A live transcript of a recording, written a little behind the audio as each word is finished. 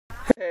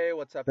Hey,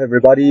 what's up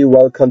everybody?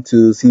 Welcome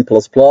to C++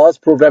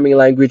 programming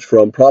language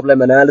from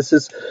problem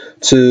analysis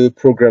to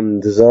program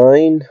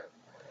design.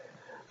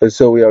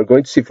 So we are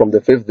going to see from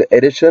the 5th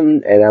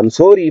edition, and I'm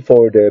sorry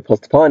for the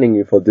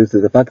postponing for this,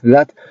 the fact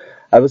that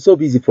I was so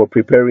busy for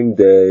preparing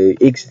the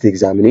exit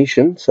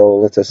examination. So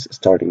let us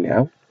starting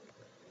now.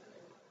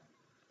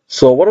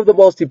 So one of the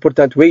most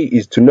important way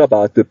is to know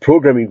about the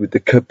programming with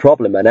the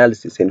problem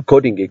analysis and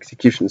coding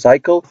execution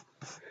cycle.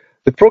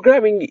 The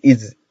programming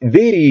is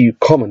very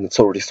common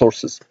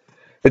resources.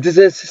 It is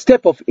a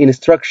step of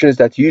instructions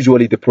that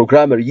usually the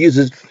programmer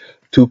uses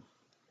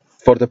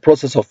for the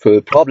process of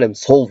problem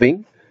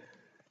solving,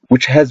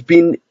 which has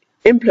been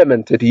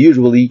implemented,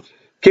 usually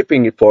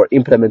keeping it for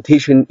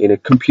implementation in a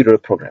computer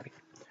programming.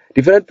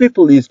 Different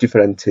people use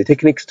different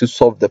techniques to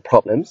solve the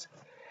problems,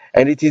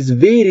 and it is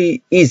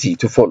very easy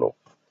to follow.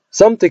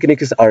 Some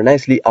techniques are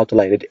nicely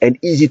outlined and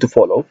easy to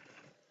follow.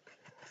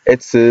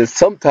 It's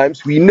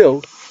sometimes we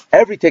know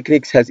every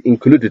technique has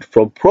included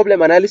from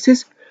problem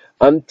analysis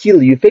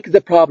until you fix the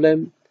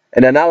problem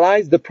and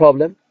analyze the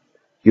problem.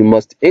 You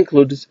must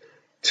include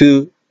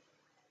to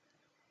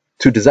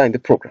design the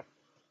program.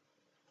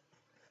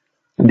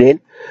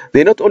 Then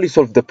they not only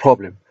solve the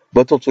problem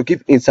but also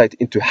give insight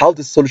into how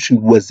the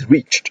solution was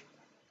reached.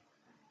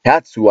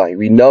 That's why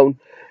we know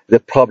the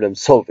problem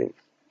solving.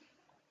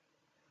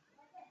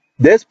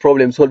 These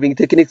problem solving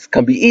techniques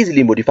can be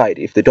easily modified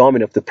if the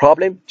domain of the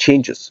problem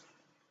changes.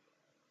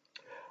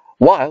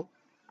 While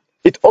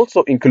it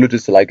also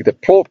includes like the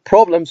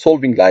problem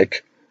solving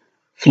like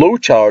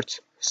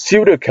flowcharts,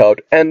 pseudocode,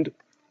 and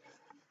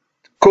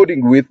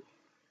coding with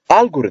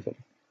algorithm.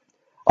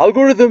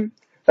 Algorithm,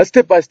 a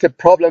step-by-step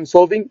problem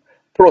solving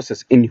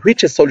process in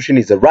which a solution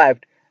is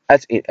arrived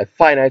at in a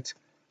finite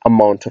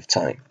amount of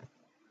time.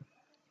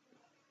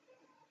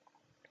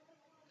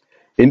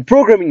 In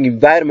programming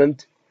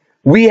environment,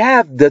 we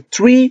have the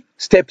 3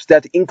 steps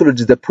that include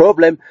the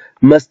problem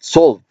must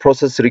solve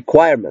process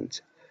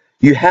requirement.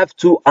 You have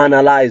to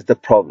analyze the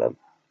problem.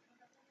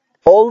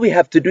 All we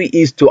have to do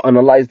is to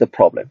analyze the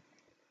problem.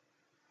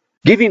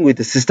 Giving with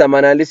the system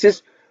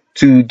analysis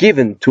to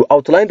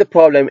outline the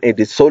problem and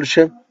the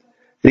solution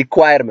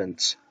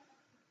requirements.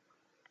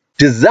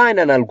 Design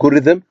an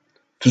algorithm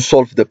to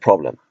solve the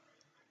problem.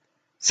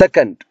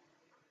 Second,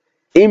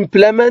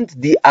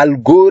 implement the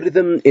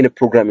algorithm in a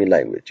programming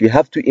language. You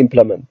have to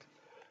implement.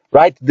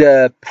 Write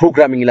the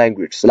programming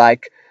language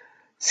like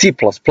C++,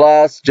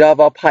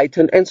 Java,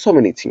 Python, and so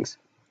many things.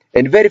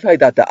 And verify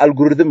that the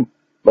algorithm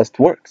must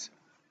work.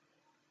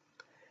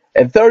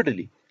 And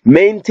thirdly,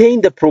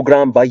 maintain the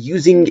program by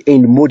using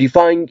and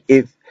modifying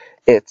if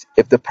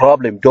the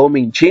problem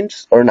domain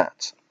changes or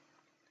not.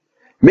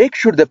 Make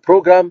sure the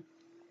program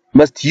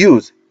must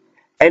use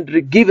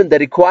and given the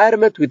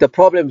requirement with the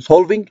problem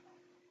solving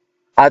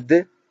at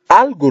the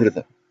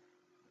algorithm.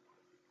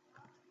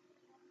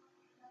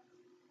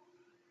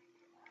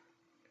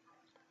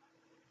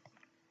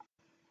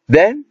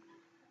 Then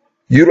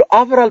your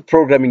overall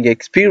programming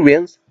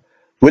experience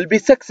will be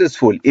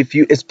successful if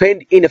you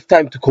spend enough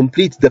time to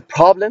complete the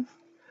problem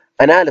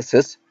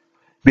analysis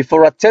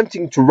before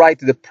attempting to write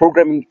the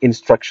programming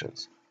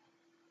instructions.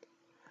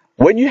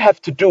 When you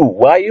have to do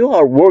while you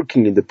are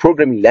working in the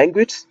programming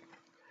language,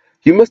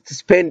 you must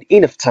spend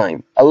enough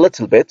time, a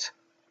little bit,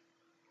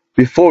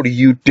 before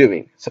you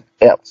doing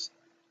something else.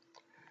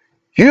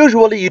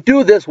 Usually you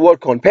do this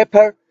work on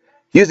paper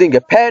using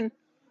a pen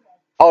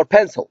or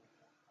pencil.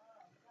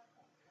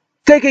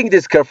 Taking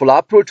this careful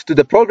approach to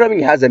the programming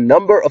has a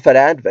number of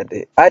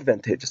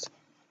advantages.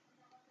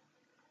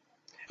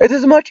 It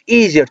is much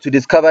easier to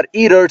discover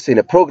errors in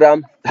a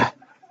program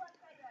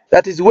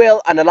that is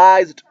well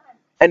analyzed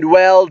and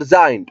well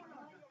designed.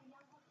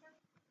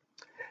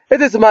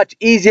 It is much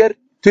easier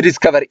to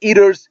discover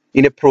errors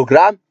in a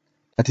program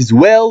that is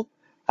well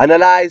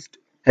analyzed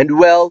and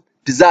well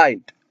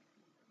designed.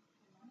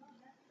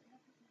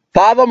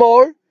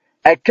 Furthermore,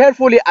 a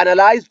carefully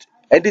analyzed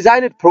and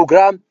designed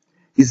program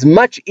is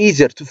much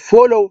easier to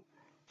follow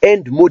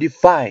and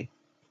modify.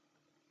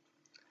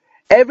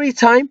 Every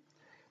time,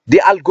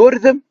 the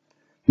algorithm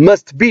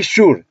must be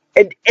sure,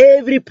 and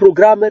every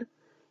programmer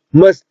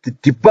must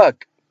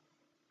debug.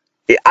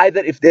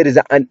 Either if there is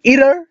an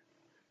error,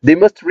 they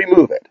must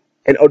remove it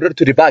in order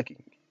to debug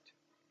it.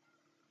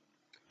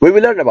 We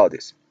will learn about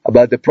this,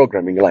 about the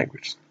programming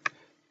language.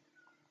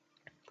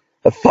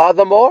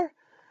 Furthermore,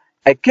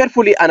 a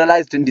carefully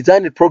analyzed and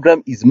designed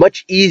program is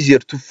much easier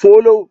to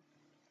follow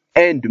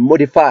and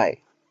modify.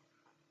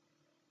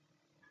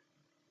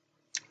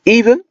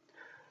 Even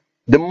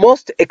the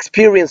most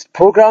experienced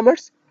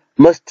programmers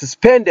must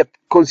spend a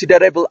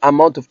considerable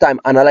amount of time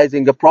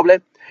analyzing a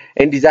problem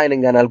and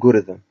designing an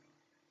algorithm.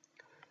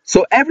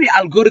 So every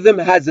algorithm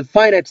has a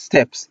finite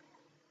steps,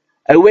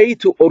 a way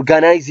to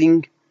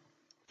organizing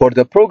for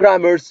the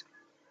programmers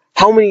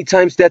how many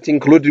times that's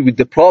included with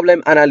the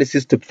problem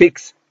analysis to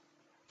fix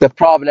the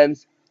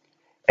problems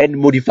and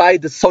modify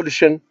the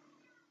solution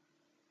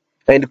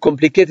and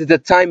complicated the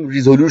time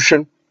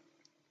resolution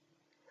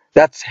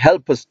that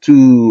help us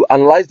to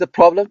analyze the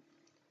problem,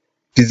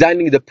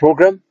 designing the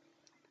program,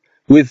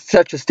 with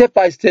such a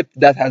step-by-step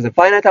that has a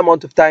finite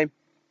amount of time,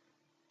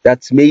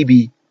 that's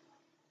maybe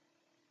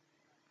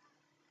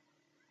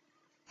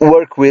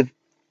work with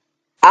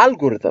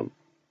algorithm.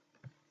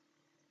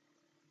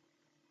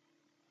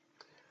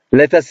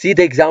 Let us see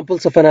the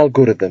examples of an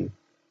algorithm.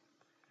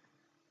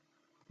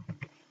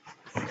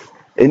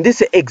 In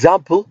this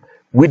example,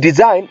 we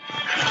design,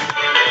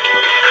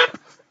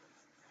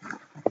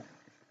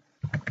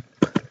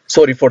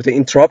 sorry for the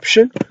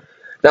interruption.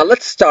 Now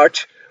let's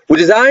start. We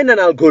design an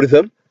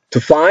algorithm to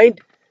find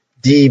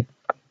the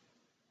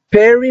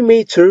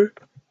perimeter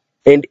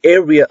and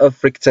area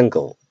of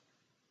rectangle.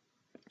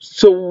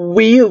 So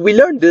we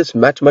learned this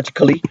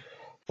mathematically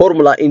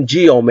formula in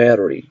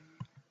geometry.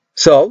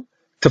 So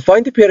to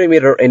find the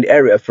perimeter and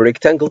area of a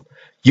rectangle,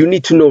 you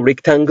need to know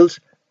rectangles,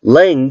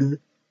 length,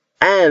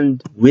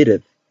 and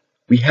width.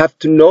 We have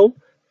to know,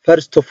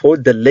 first of all,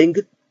 the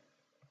length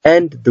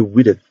and the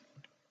width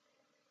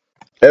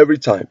every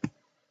time.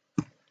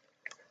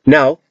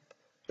 Now,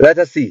 let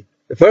us see.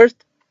 First,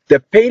 the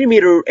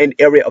perimeter and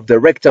area of the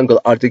rectangle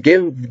are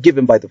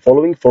given by the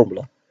following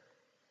formula.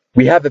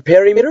 We have a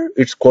perimeter,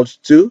 it's equals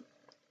to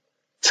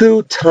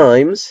 2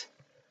 times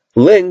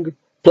length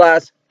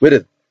plus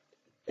width.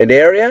 And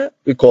area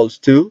equals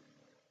to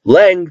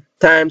length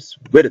times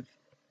width.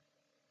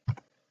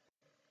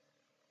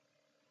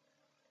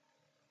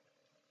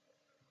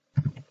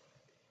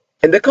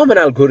 And the common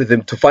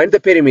algorithm to find the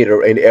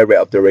perimeter and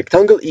area of the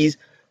rectangle is,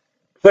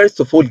 first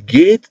of all,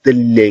 get the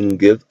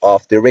length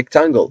of the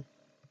rectangle,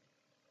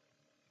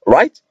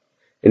 right?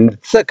 And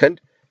second,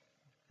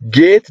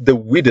 get the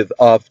width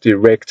of the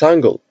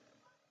rectangle.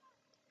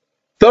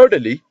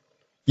 Thirdly,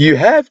 you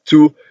have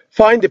to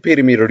find the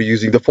perimeter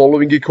using the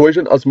following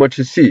equation as much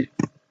as C.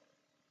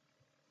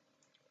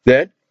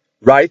 Then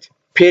write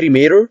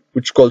perimeter,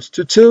 which equals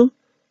to 2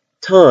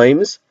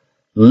 times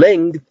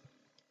length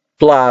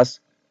plus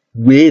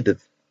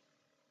width.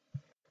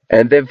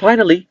 And then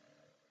finally,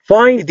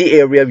 find the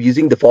area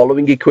using the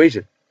following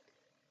equation.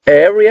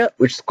 Area,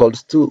 which is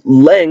equals to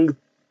length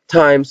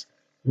times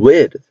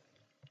width.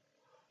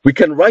 We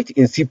can write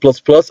in C++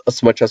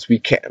 as much as we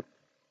can.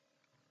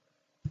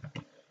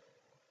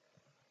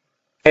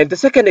 And the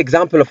second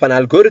example of an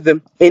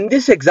algorithm, in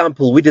this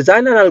example, we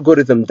design an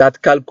algorithm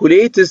that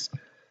calculates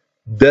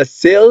the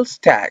sales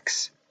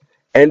tax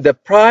and the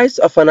price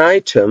of an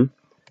item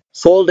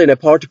sold in a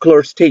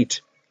particular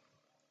state.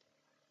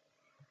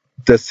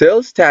 The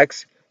sales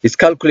tax is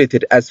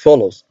calculated as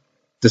follows.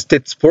 The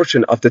state's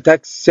portion of the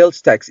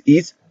sales tax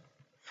is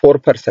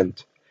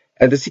 4%,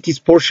 and the city's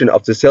portion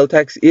of the sales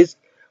tax is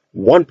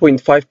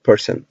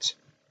 1.5%.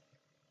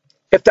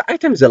 If the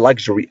item is a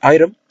luxury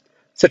item,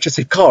 such as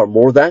a car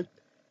more than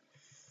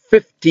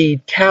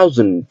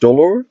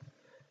 $50,000,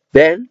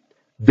 then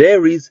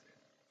there is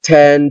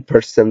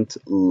 10%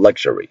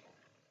 luxury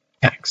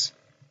tax.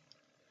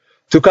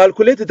 To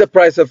calculate the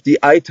price of the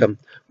item,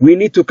 we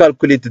need to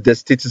calculate the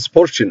state's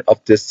portion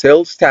of the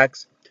sales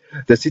tax,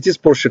 the city's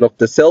portion of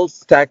the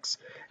sales tax,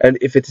 and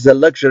if it is a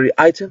luxury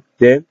item,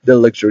 then the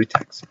luxury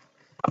tax.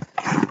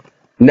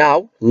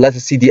 Now, let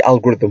us see the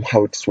algorithm,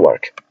 how it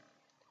works.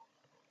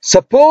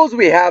 Suppose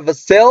we have a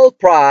sale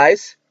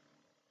price,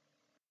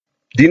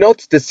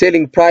 denotes the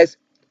selling price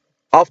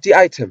of the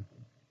item.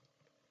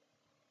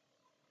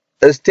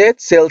 A state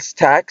sales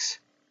tax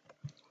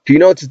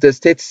denotes the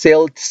state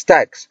sales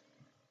tax.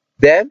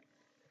 Then,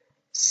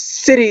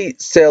 city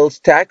sales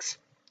tax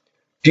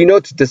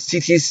denotes the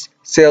city's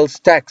sales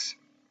tax.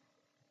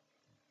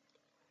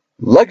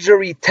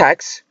 Luxury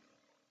tax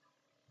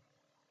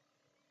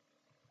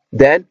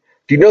then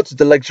denotes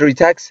the luxury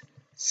tax,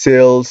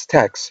 sales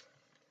tax.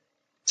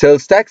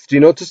 Sales tax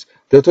denotes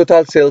the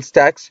total sales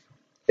tax,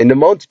 and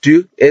amount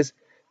due is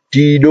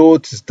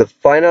denotes the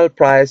final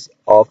price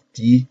of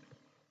the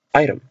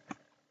item.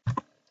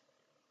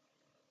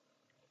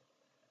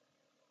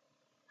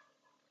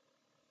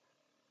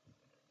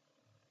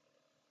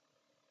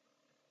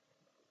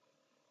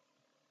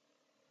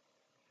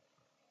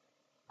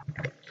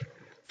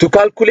 To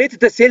calculate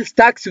the sales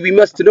tax, we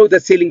must know the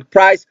selling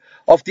price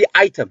of the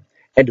item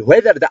and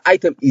whether the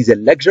item is a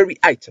luxury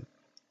item.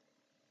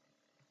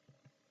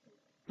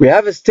 We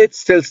have a state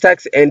sales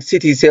tax and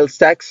city sales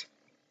tax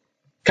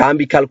can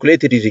be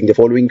calculated using the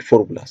following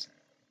formulas.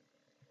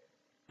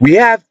 We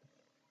have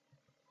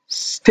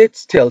state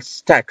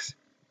sales tax,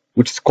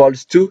 which is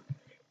equals to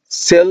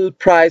sale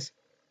price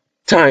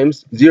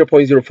times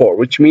 0.04,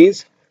 which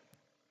means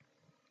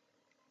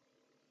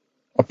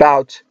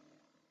about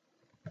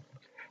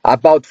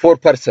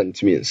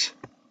 4% means.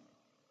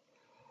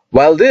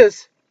 While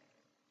this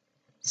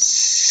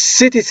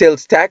city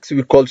sales tax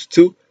equals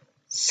to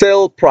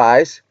sale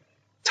price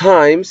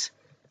times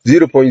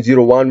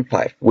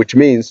 0.015, which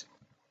means,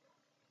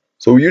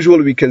 so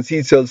usually we can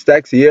see sales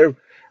tax here,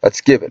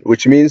 that's given,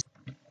 which means,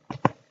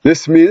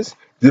 this means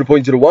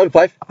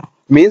 0.015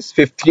 means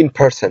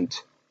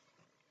 15%.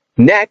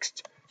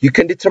 Next, you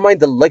can determine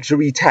the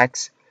luxury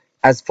tax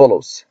as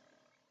follows.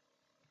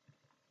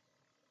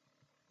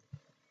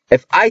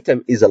 If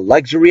item is a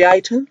luxury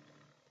item,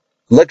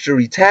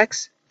 luxury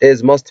tax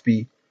must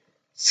be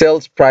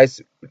sales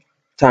price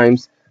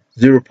times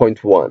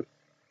 0.1,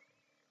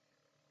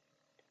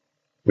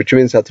 which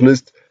means at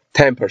least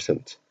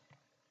 10%.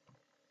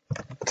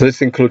 At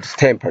least includes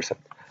 10%.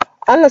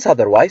 Unless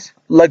otherwise,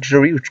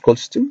 luxury, which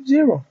equals to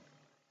 0.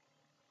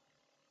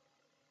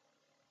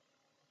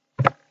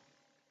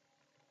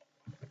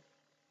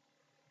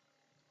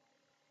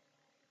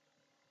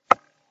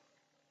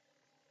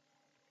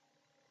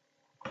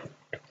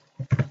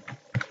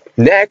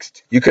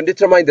 Next, you can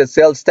determine the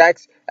sales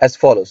tax as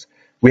follows.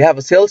 We have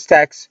a sales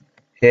tax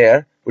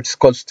here, which is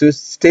equals to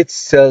state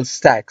sales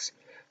tax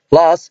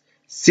plus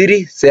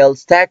city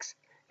sales tax,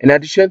 in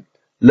addition,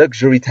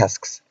 luxury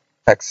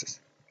taxes.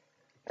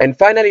 And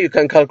finally, you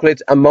can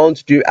calculate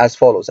amount due as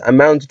follows.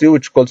 Amount due,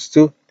 which equals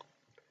to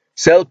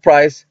sale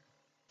price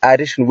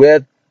addition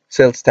with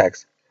sales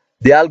tax.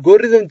 The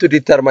algorithm to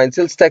determine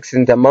sales tax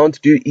and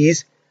amount due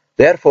is,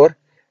 therefore,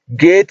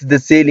 get the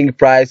selling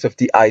price of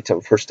the item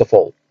first of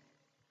all.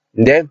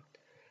 Then,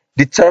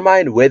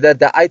 determine whether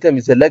the item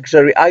is a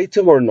luxury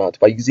item or not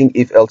by using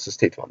if-else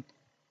statement.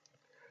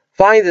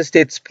 Find the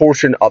state's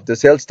portion of the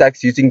sales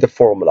tax using the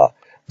formula.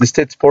 The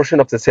state's portion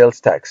of the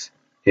sales tax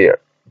here.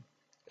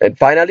 And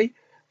finally,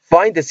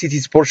 find the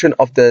city's portion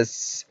of the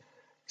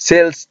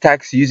sales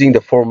tax using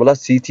the formula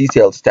city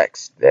sales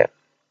tax there.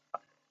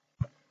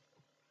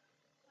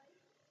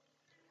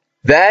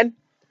 Then,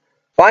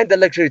 find the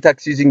luxury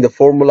tax using the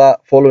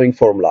following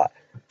formula.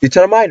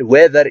 Determine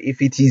whether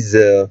if it is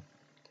a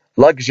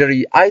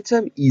luxury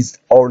item is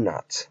or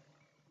not.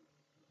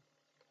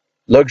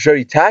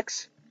 Luxury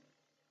tax,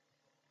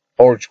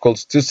 or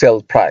equals to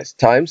sale price,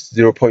 times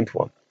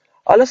 0.1.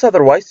 Unless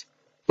otherwise,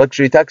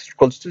 luxury tax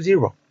equals to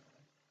 0.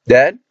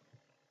 Then,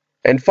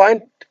 and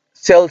find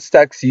sales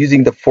tax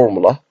using the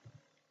formula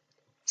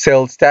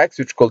sales tax,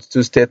 which equals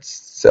to state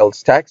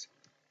sales tax,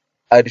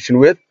 addition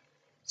with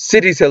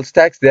city sales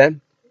tax,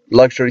 then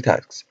luxury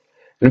tax.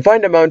 And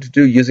find amount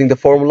due using the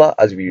formula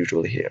as we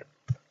usually hear.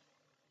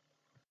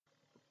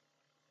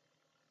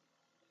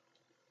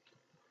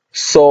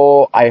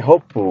 So I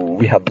hope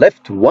we have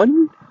left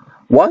one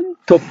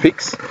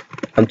topics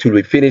until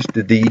we finished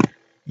the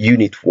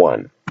unit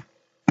 1.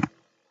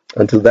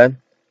 Until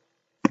then,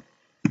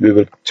 we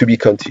will to be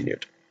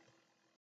continued.